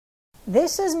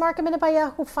This is Market Minute by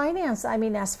Yahoo Finance. I'm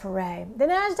Ines Ferre. The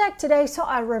Nasdaq today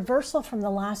saw a reversal from the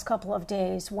last couple of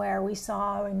days where we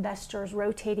saw investors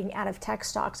rotating out of tech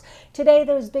stocks. Today,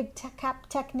 those big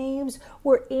tech names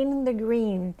were in the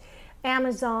green.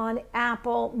 Amazon,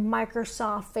 Apple,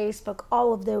 Microsoft, Facebook,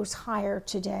 all of those higher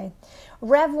today.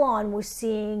 Revlon was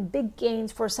seeing big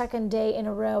gains for a second day in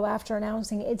a row after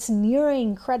announcing it's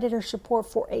nearing creditor support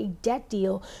for a debt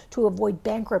deal to avoid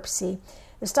bankruptcy.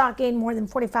 The stock gained more than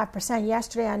 45%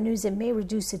 yesterday on news it may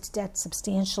reduce its debt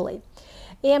substantially.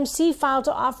 AMC filed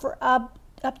to offer up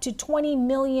to 20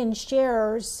 million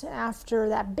shares after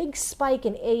that big spike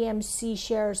in AMC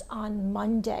shares on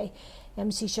Monday.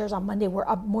 AMC shares on Monday were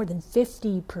up more than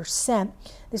 50%.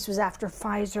 This was after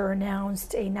Pfizer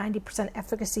announced a 90%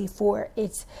 efficacy for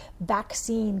its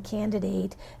vaccine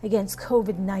candidate against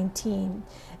COVID-19.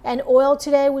 And oil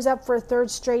today was up for a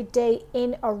third straight day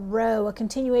in a row, a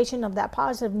continuation of that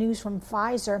positive news from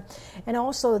Pfizer, and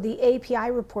also the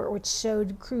API report, which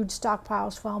showed crude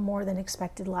stockpiles fell more than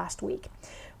expected last week.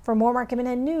 For more market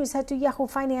minute news, head to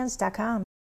yahoofinance.com.